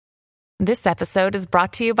This episode is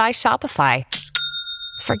brought to you by Shopify.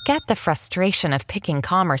 Forget the frustration of picking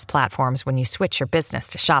commerce platforms when you switch your business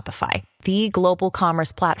to Shopify, the global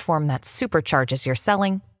commerce platform that supercharges your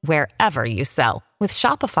selling wherever you sell. With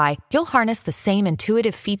Shopify, you'll harness the same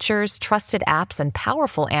intuitive features, trusted apps, and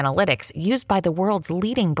powerful analytics used by the world's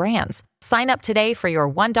leading brands. Sign up today for your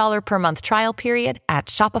 $1 per month trial period at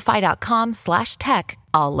shopify.com/tech,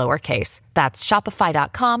 all lowercase. That's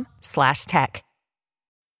shopify.com/tech.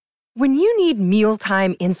 When you need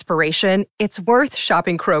mealtime inspiration, it's worth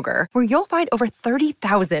shopping Kroger, where you'll find over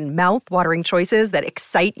 30,000 mouth-watering choices that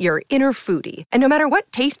excite your inner foodie. And no matter what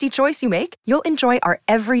tasty choice you make, you'll enjoy our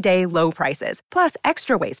everyday low prices, plus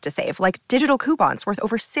extra ways to save, like digital coupons worth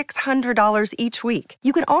over $600 each week.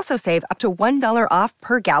 You can also save up to $1 off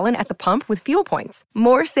per gallon at the pump with fuel points.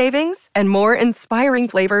 More savings and more inspiring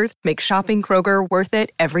flavors make shopping Kroger worth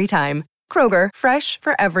it every time. Kroger, fresh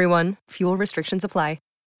for everyone. Fuel restrictions apply.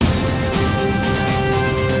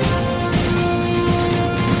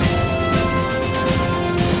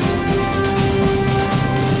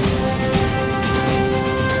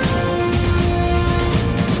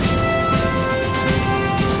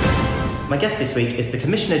 My guest this week is the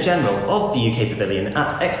Commissioner General of the UK Pavilion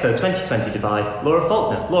at Expo 2020 Dubai, Laura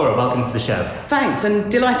Faulkner. Laura, welcome to the show. Thanks, and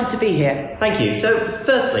delighted to be here. Thank you. So,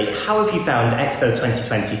 firstly, how have you found Expo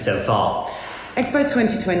 2020 so far? Expo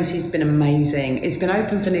 2020 has been amazing. It's been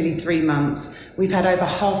open for nearly 3 months. We've had over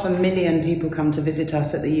 500,000 people come to visit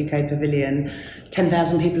us at the UK Pavilion.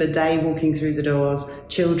 10,000 people a day walking through the doors.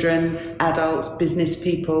 Children, adults, business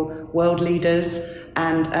people, world leaders,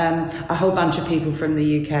 and a whole bunch of people from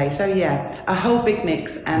the UK. So yeah, a whole big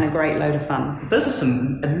mix and a great load of fun. Those are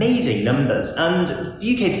some amazing numbers, and the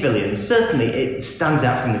UK Pavilion, certainly it stands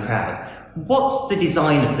out from the crowd. What's the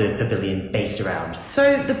design of the pavilion based around?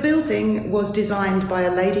 So the building was designed by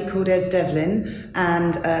a lady called Es Devlin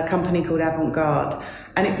and a company called Avant-Garde,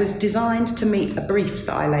 and it was designed to meet a brief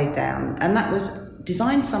that I laid down, and that was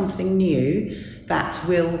design something new that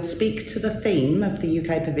will speak to the theme of the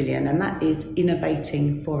UK Pavilion, and that is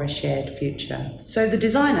innovating for a shared future. So the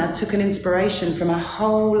designer took an inspiration from a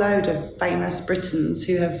whole load of famous Britons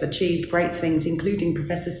who have achieved great things, including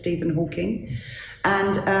Professor Stephen Hawking,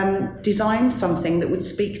 and designed something that would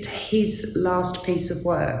speak to his last piece of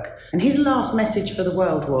work. And his last message for the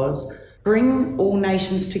world was, bring all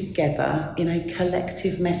nations together in a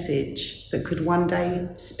collective message that could one day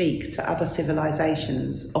speak to other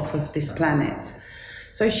civilizations off of this planet.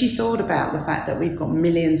 So she thought about the fact that we've got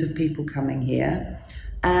millions of people coming here,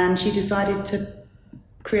 and she decided to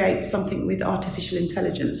create something with artificial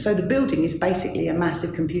intelligence. So the building is basically a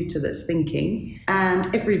massive computer that's thinking, and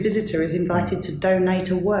every visitor is invited to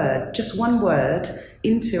donate a word, just one word,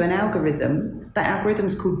 into an algorithm. That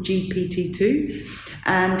algorithm's called GPT-2,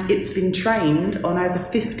 and it's been trained on over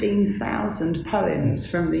 15,000 poems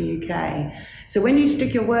from the UK. So when you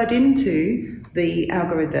stick your word into the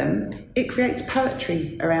algorithm, it creates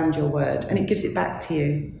poetry around your word and it gives it back to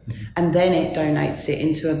you. And then it donates it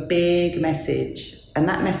into a big message. And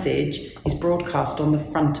that message is broadcast on the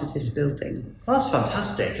front of this building. Well, that's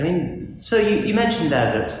fantastic. I mean, so you mentioned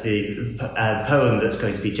there that the poem that's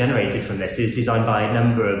going to be generated from this is designed by a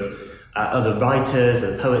number of other writers,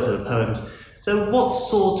 other poets, other poems. So what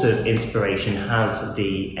sort of inspiration has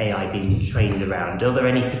the AI been trained around? Are there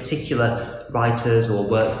any particular writers or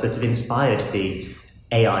works that have inspired the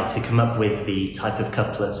AI to come up with the type of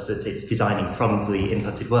couplets that it's designing from the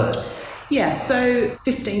inputted words? Yeah, so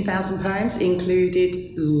 15,000 poems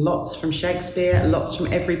included lots from Shakespeare, lots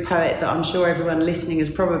from every poet that I'm sure everyone listening has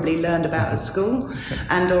probably learned about at school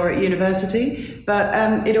and or at university. But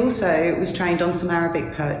it also was trained on some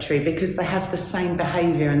Arabic poetry because they have the same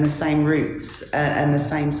behaviour and the same roots and the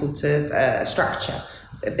same sort of structure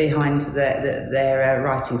behind their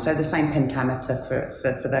writing. So the same pentameter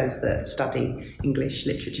for those that study English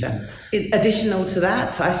literature. Additional to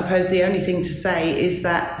that, I suppose the only thing to say is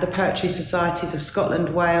that the poetry societies of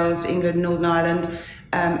Scotland, Wales, England, Northern Ireland,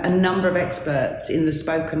 a number of experts in the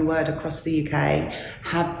spoken word across the UK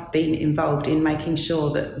have been involved in making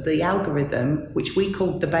sure that the algorithm, which we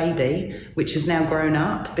called the baby, which has now grown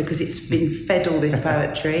up because it's been fed all this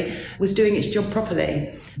poetry, was doing its job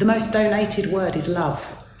properly. The most donated word is love.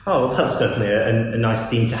 Oh, well, that's certainly a nice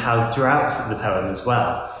theme to have throughout the poem as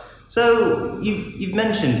well. So you've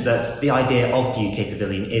mentioned that the idea of the UK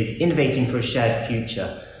Pavilion is innovating for a shared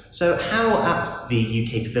future. So how at the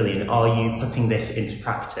UK Pavilion are you putting this into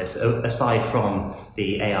practice, aside from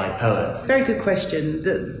the AI poem? Very good question.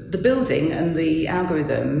 The building and the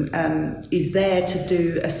algorithm is there to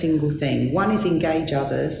do a single thing. One is engage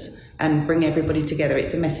others and bring everybody together.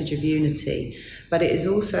 It's a message of unity. but it is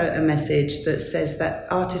also a message that says that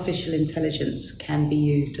artificial intelligence can be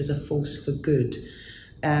used as a force for good.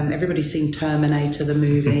 Everybody's seen Terminator, the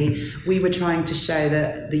movie. We were trying to show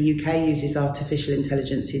that the UK uses artificial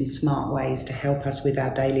intelligence in smart ways to help us with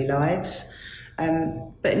our daily lives.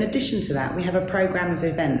 But in addition to that, we have a programme of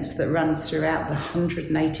events that runs throughout the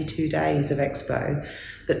 182 days of Expo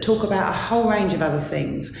that talk about a whole range of other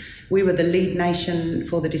things. We were the lead nation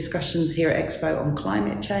for the discussions here at Expo on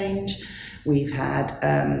climate change. We've had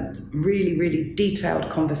really, really detailed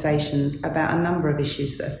conversations about a number of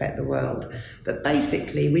issues that affect the world. But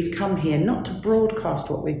basically, we've come here not to broadcast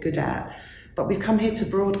what we're good at, but we've come here to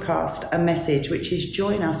broadcast a message, which is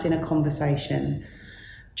join us in a conversation.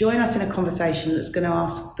 Join us in a conversation that's going to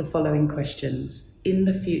ask the following questions. In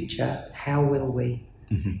the future, how will we?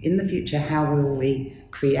 Mm-hmm. In the future, how will we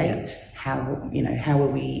create? How will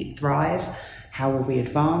we thrive? How will we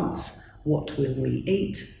advance? What will we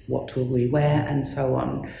eat? What will we wear? And so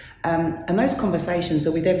on. And those conversations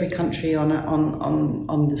are with every country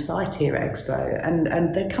on the site here at Expo,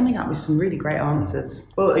 and they're coming up with some really great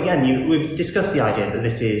answers. Well, again, we've discussed the idea that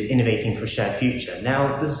this is innovating for a shared future.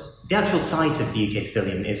 Now, the actual site of the UK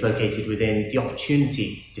Pavilion is located within the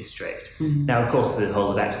Opportunity District. Mm-hmm. Now, of course, the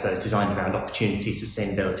whole of Expo is designed around opportunity,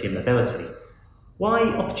 sustainability and mobility. Why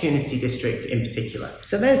Opportunity District in particular?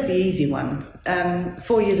 So there's the easy one.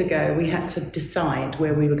 4 years ago, we had to decide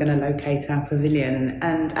where we were going to locate our pavilion.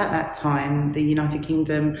 And at that time, the United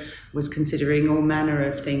Kingdom was considering all manner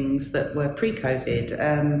of things that were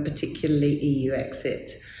pre-COVID, particularly EU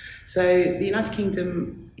exit. So the United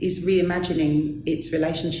Kingdom is reimagining its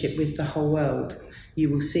relationship with the whole world.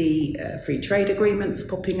 You will see free trade agreements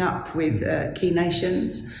popping up with key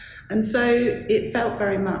nations. And so it felt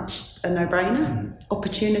very much a no-brainer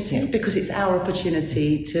opportunity, because it's our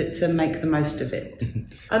opportunity to make the most of it.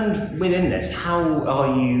 And within this, how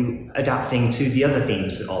are you adapting to the other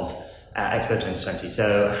themes of Expo 2020?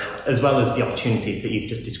 So as well as the opportunities that you've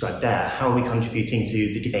just described there, how are we contributing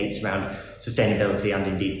to the debates around sustainability and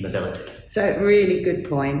indeed mobility? So really good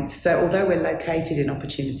point. So although we're located in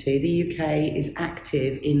Opportunity, the UK is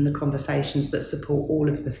active in the conversations that support all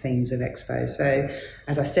of the themes of Expo. So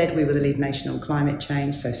as I said, we were the lead nation on climate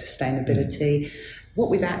change, so sustainability. What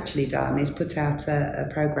we've actually done is put out a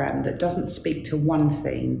programme that doesn't speak to one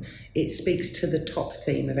theme, it speaks to the top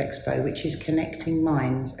theme of Expo, which is connecting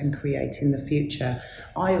minds and creating the future.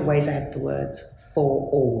 I always add the words for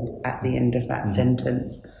all at the end of that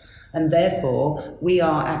sentence. And therefore, we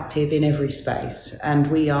are active in every space, and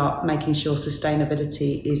we are making sure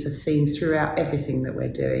sustainability is a theme throughout everything that we're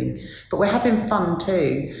doing. But we're having fun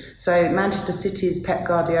too. So Manchester City's Pep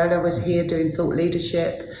Guardiola was here doing thought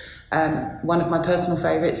leadership. One of my personal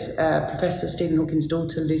favourites, Professor Stephen Hawking's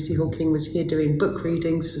daughter, Lucy Hawking, was here doing book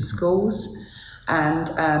readings for schools.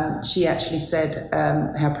 And she actually said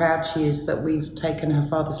how proud she is that we've taken her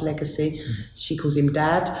father's legacy. She calls him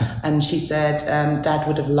Dad. And she said, Dad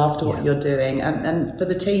would have loved what you're doing. And for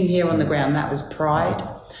the team here on the ground, that was pride.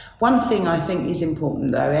 One thing I think is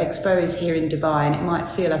important, though, Expo is here in Dubai, and it might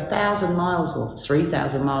feel 1,000 miles or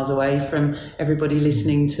 3,000 miles away from everybody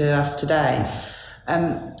listening to us today.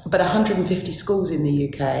 But 150 schools in the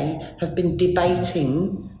UK have been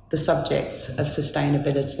debating the subject of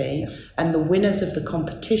sustainability, and the winners of the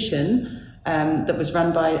competition that was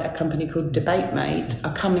run by a company called DebateMate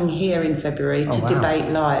are coming here in February to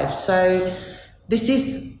debate live. So this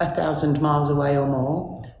is 1,000 miles away or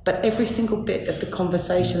more, but every single bit of the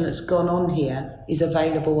conversation that's gone on here is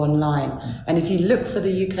available online. And if you look for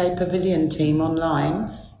the UK Pavilion team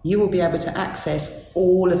online, you will be able to access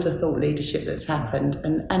all of the thought leadership that's happened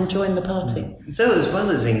and join the party. So as well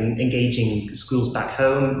as engaging schools back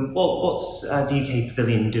home, what's the UK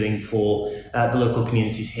Pavilion doing for the local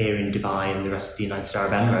communities here in Dubai and the rest of the United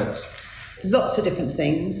Arab Emirates? Lots of different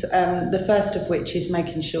things. The first of which is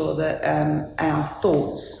making sure that our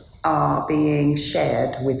thoughts are being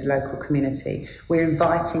shared with the local community. We're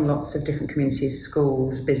inviting lots of different communities,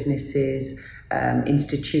 schools, businesses,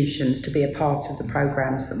 institutions to be a part of the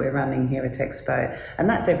programmes that we're running here at Expo, and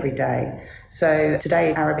that's every day. So today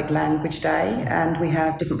is Arabic Language Day, and we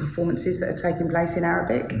have different performances that are taking place in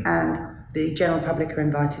Arabic, and the general public are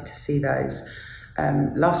invited to see those.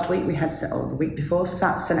 Last week we had, or the week before,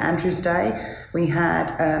 St Andrew's Day. We had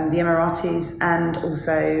the Emiratis and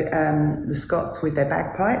also the Scots with their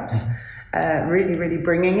bagpipes, really, really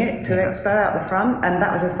bringing it to Expo out the front, and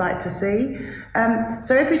that was a sight to see.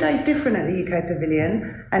 So every day is different at the UK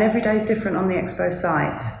Pavilion, and every day is different on the Expo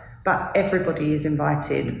site. but everybody is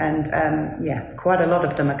invited, and quite a lot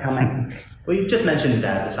of them are coming. Well, you've just mentioned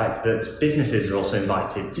there the fact that businesses are also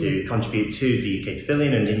invited to contribute to the UK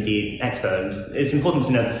Pavilion and indeed Expo. And it's important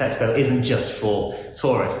to note this Expo isn't just for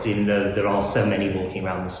tourists, even though there are so many walking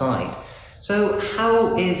around the site. So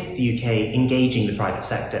how is the UK engaging the private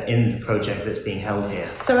sector in the project that's being held here?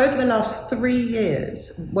 So over the last 3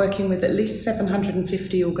 years, working with at least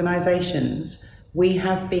 750 organisations, we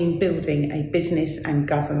have been building a business and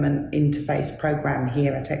government interface programme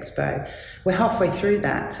here at Expo. We're halfway through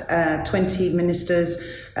that. 20 ministers,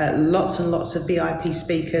 lots and lots of VIP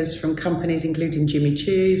speakers from companies including Jimmy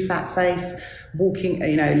Choo, Fat Face, walking,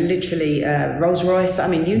 literally Rolls-Royce,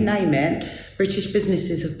 you name it. British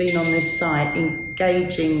businesses have been on this site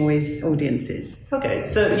engaging with audiences. Okay,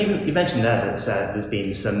 so you mentioned there that there's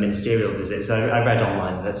been some ministerial visits. I read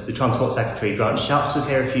online that the Transport Secretary, Grant Shapps, was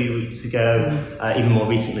here a few weeks ago. Even more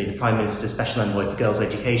recently, the Prime Minister's Special Envoy for Girls'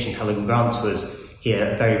 Education, Helen Grant, was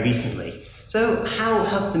here very recently. So how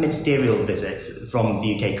have the ministerial visits from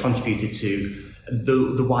the UK contributed to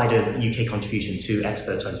the wider UK contribution to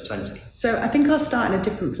Expo 2020? So I think I'll start in a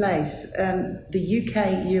different place. The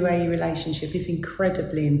UK-UAE relationship is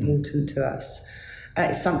incredibly important to us.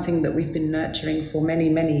 It's something that we've been nurturing for many,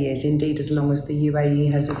 many years, indeed as long as the UAE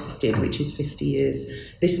has existed, which is 50 years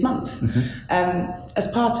this month. As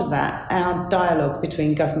part of that, our dialogue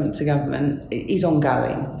between government to government is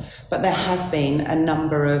ongoing, but there have been a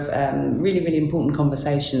number of really, really important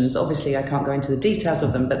conversations. Obviously, I can't go into the details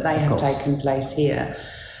of them, but they have taken place here.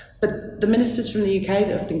 But the ministers from the UK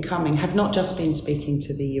that have been coming have not just been speaking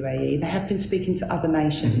to the UAE, they have been speaking to other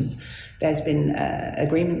nations. There's been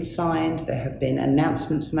agreements signed, there have been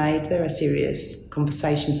announcements made, there are serious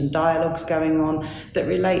conversations and dialogues going on that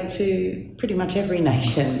relate to pretty much every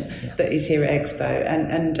nation that is here at Expo.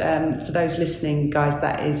 And for those listening, guys,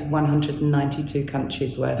 that is 192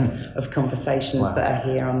 countries worth of conversations that are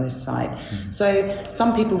here on this site. So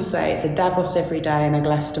some people say it's a Davos every day and a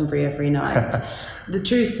Glastonbury every night. The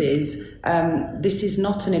truth is, this is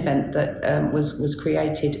not an event that was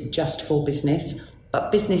created just for business, but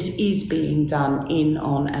business is being done in,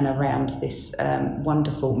 on and around this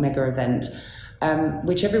wonderful mega event,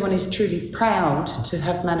 which everyone is truly proud to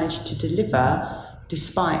have managed to deliver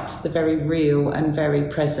despite the very real and very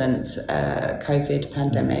present COVID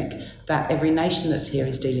pandemic that every nation that's here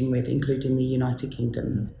is dealing with, including the United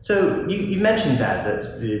Kingdom. So you mentioned there that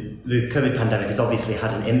the COVID pandemic has obviously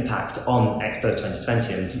had an impact on Expo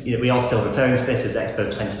 2020, and we are still referring to this as Expo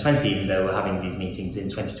 2020, even though we're having these meetings in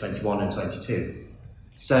 2021 and 22.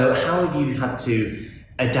 So how have you had to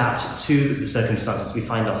adapt to the circumstances we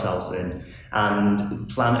find ourselves in and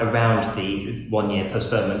plan around the 1 year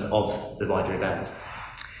postponement of the wider event?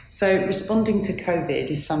 So responding to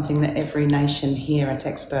COVID is something that every nation here at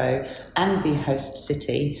Expo and the host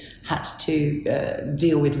city had to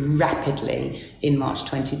deal with rapidly in March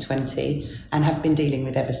 2020 and have been dealing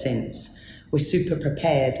with ever since. We're super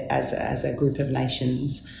prepared as a group of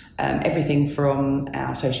nations. Everything from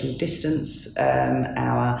our social distance,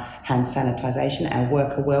 our hand sanitisation, our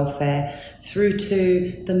worker welfare, through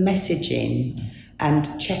to the messaging and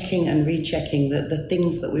checking and rechecking that the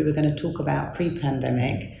things that we were going to talk about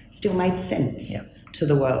pre-pandemic still made sense to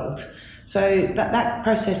the world. So that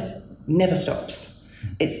process never stops.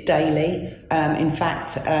 It's daily. In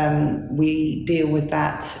fact, we deal with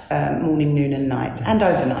that morning, noon and night and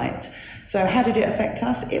overnight. So how did it affect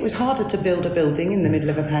us? It was harder to build a building in the middle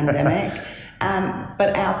of a pandemic.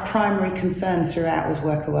 But our primary concern throughout was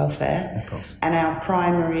worker welfare. Of course. And our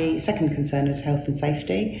second concern was health and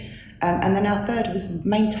safety. And then our third was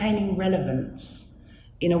maintaining relevance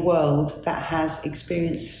in a world that has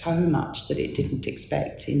experienced so much that it didn't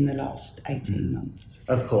expect in the last 18 months.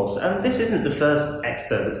 Of course. And this isn't the first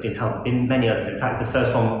Expo that's been held. In many others. In fact, the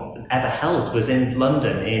first one ever held was in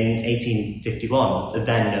London in 1851,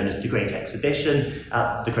 then known as the Great Exhibition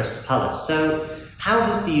at the Crystal Palace. So how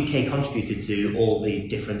has the UK contributed to all the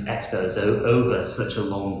different Expos over such a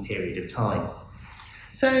long period of time?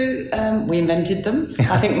 So we invented them.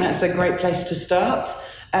 I think that's a great place to start.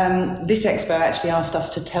 This Expo actually asked us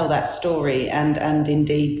to tell that story, and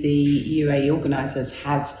indeed the UAE organisers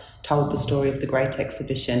have told the story of the Great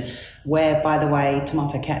Exhibition, where, by the way,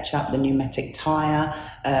 tomato ketchup, the pneumatic tyre,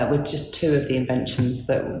 were just two of the inventions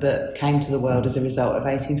that came to the world as a result of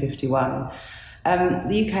 1851.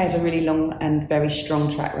 The UK has a really long and very strong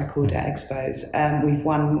track record at Expos. We've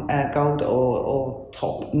won gold or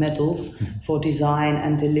top medals for design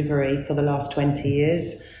and delivery for the last 20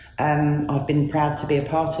 years. I've been proud to be a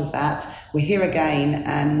part of that. We're here again,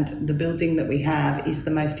 and the building that we have is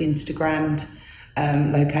the most Instagrammed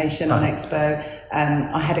location on Expo.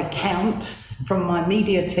 I had a count from my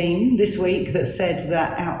media team this week that said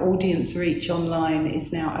that our audience reach online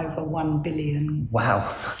is now over 1 billion.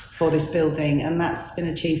 Wow. For this building, and that's been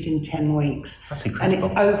achieved in 10 weeks. That's incredible. And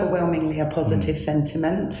it's overwhelmingly a positive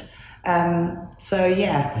sentiment.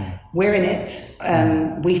 We're in it.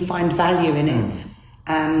 We find value in it,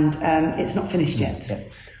 and it's not finished yet. Yeah.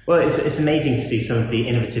 Well, it's amazing to see some of the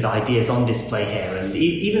innovative ideas on display here, and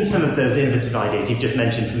even some of those innovative ideas you've just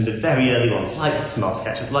mentioned from the very early ones, like tomato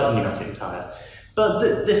ketchup, like the pneumatic tyre.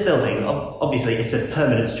 But this building, obviously, it's a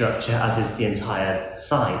permanent structure, as is the entire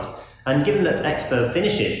site. And given that Expo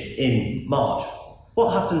finishes in March,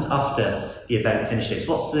 what happens after the event finishes?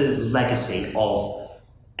 What's the legacy of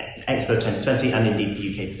Expo 2020 and indeed the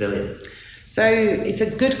UK Pavilion? So it's a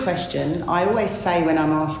good question. I always say when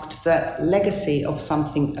I'm asked that legacy of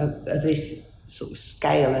something of this sort of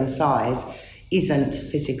scale and size isn't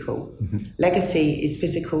physical. Mm-hmm. Legacy is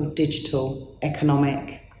physical, digital,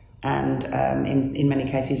 economic, and in many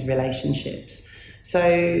cases relationships. So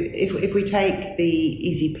if we take the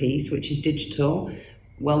easy piece, which is digital,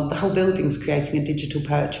 well, the whole building's creating a digital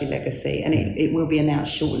poetry legacy, and it will be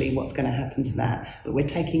announced shortly what's going to happen to that. But we're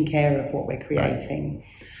taking care of what we're creating.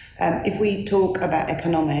 If we talk about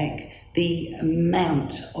economic, the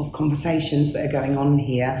amount of conversations that are going on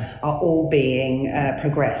here are all being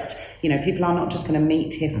progressed. You know, people are not just going to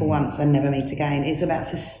meet here for once and never meet again. It's about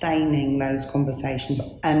sustaining those conversations,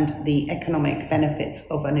 and the economic benefits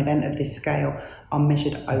of an event of this scale are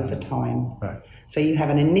measured over time. Right. So you have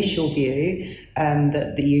an initial view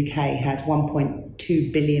that the UK has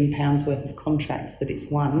 £1.2 billion worth of contracts that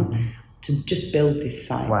it's won to just build this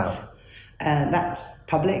site. Wow. That's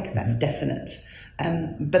public, that's definite.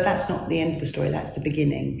 But that's not the end of the story, that's the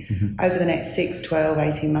beginning. Mm-hmm. Over the next 6, 12,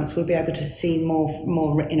 18 months, we'll be able to see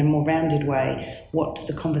more in a more rounded way what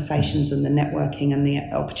the conversations and the networking and the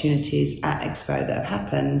opportunities at Expo that have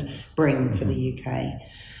happened bring for the UK.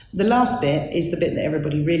 The last bit is the bit that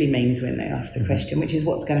everybody really means when they ask the question, which is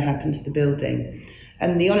what's going to happen to the building.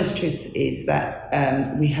 And the honest truth is that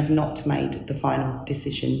we have not made the final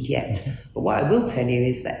decision yet. But what I will tell you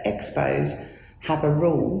is that Expos have a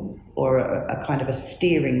rule or a kind of a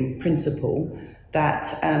steering principle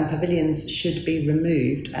that pavilions should be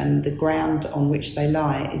removed and the ground on which they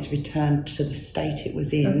lie is returned to the state it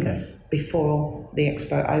was in before the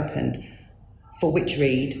Expo opened, for which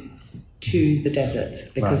read to the desert,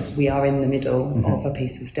 because we are in the middle of a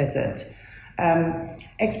piece of desert.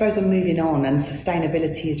 Expos are moving on and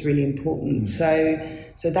sustainability is really important. So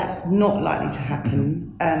that's not likely to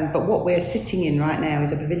happen. But what we're sitting in right now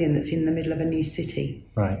is a pavilion that's in the middle of a new city.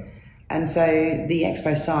 Right. And so the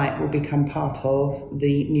Expo site will become part of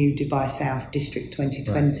the new Dubai South District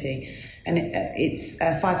 2020. Right. And it's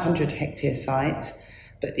a 500 hectare site,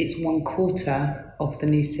 but it's 1/4 of the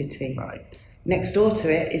new city. Right. Next door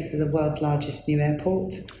to it is the world's largest new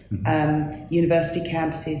airport, university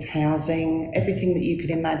campuses, housing, everything that you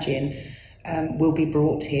could imagine will be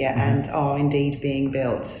brought here and are indeed being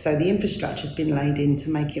built. So the infrastructure has been laid in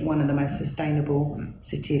to make it one of the most sustainable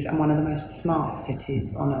cities and one of the most smart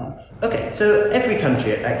cities on earth. Okay, so every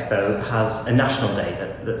country at Expo has a national day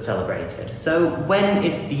that's celebrated. So when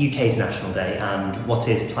is the UK's national day and what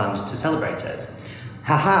is planned to celebrate it?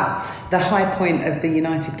 The high point of the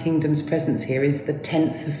United Kingdom's presence here is the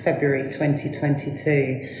 10th of February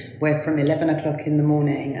 2022, where from 11 o'clock in the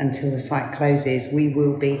morning until the site closes, we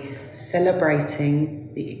will be celebrating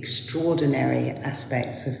the extraordinary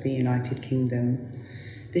aspects of the United Kingdom.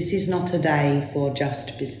 This is not a day for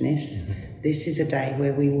just business. This is a day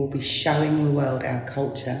where we will be showing the world our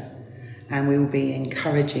culture, and we will be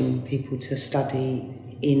encouraging people to study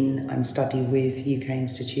in and study with UK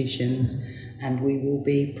institutions. And we will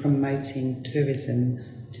be promoting tourism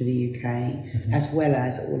to the UK, as well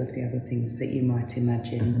as all of the other things that you might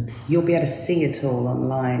imagine. You'll be able to see it all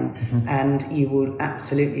online, and you will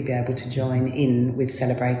absolutely be able to join in with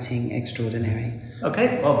celebrating extraordinary.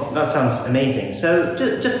 Okay, well, that sounds amazing. So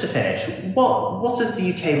just to finish, what does the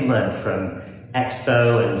UK learn from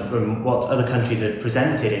Expo and from what other countries have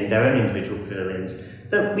presented in their own individual pavilions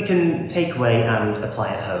that we can take away and apply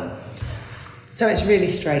at home? So it's really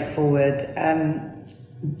straightforward.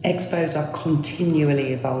 Expos are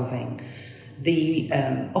continually evolving. The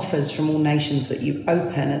offers from all nations that you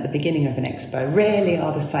open at the beginning of an expo rarely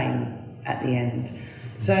are the same at the end.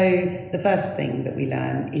 So the first thing that we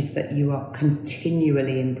learn is that you are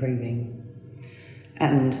continually improving,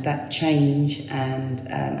 and that change and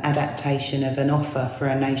adaptation of an offer for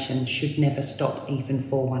a nation should never stop even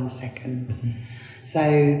for 1 second.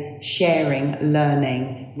 So sharing,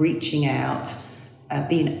 learning, reaching out,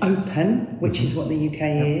 being open, which is what the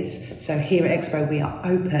UK is. So here at Expo we are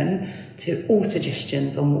open to all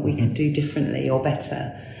suggestions on what we could do differently or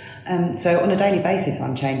better. So on a daily basis,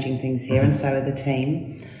 I'm changing things here, and so are the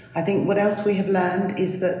team. I think what else we have learned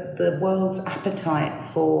is that the world's appetite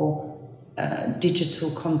for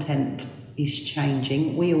digital content is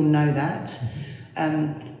changing. We all know that.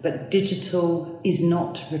 But digital is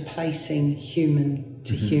not replacing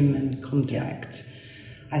human-to-human contact.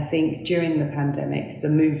 I think during the pandemic, the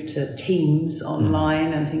move to Teams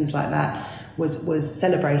online and things like that was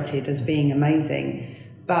celebrated as being amazing.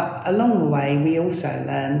 But along the way, we also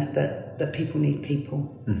learned that people need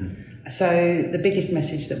people. So the biggest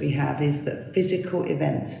message that we have is that physical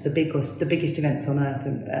events, the biggest events on earth,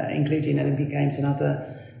 including Olympic Games and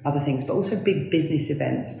other things, but also big business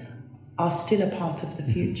events, are still a part of the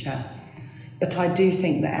future. But I do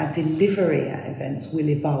think that our delivery at events will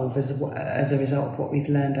evolve as a result of what we've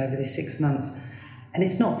learned over this 6 months. And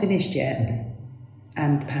it's not finished yet,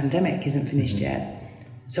 and the pandemic isn't finished yet.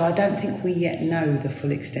 So I don't think we yet know the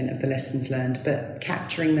full extent of the lessons learned, but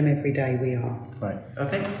capturing them every day we are. Right.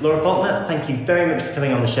 Okay. Laura Faulkner, thank you very much for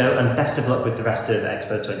coming on the show, and best of luck with the rest of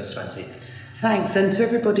Expo 2020. Thanks. And to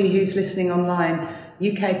everybody who's listening online,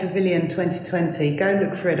 UK Pavilion 2020, go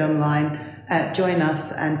look for it online, join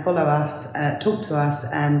us and follow us, talk to us,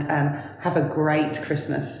 and have a great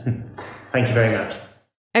Christmas. Thank you very much.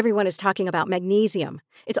 Everyone is talking about magnesium.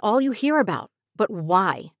 It's all you hear about. But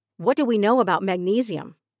why? What do we know about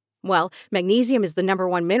magnesium? Well, magnesium is the number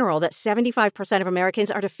one mineral that 75% of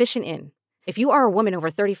Americans are deficient in. If you are a woman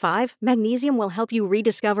over 35, magnesium will help you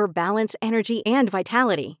rediscover balance, energy, and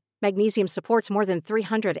vitality. Magnesium supports more than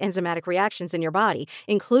 300 enzymatic reactions in your body,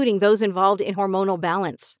 including those involved in hormonal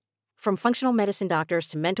balance. From functional medicine doctors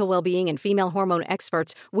to mental well-being and female hormone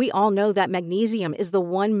experts, we all know that magnesium is the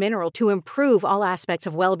one mineral to improve all aspects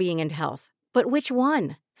of well-being and health. But which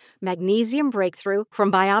one? Magnesium Breakthrough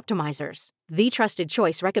from Bioptimizers, the trusted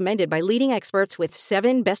choice recommended by leading experts with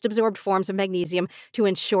 7 best-absorbed forms of magnesium to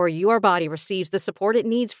ensure your body receives the support it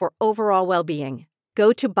needs for overall well-being.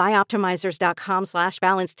 Go to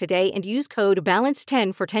bioptimizers.com/balance today and use code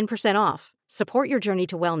BALANCE10 for 10% off. Support your journey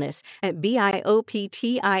to wellness at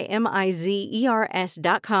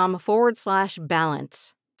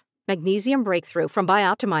bioptimizers.com/balance. Magnesium Breakthrough from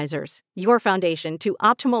Bioptimizers, your foundation to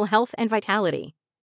optimal health and vitality.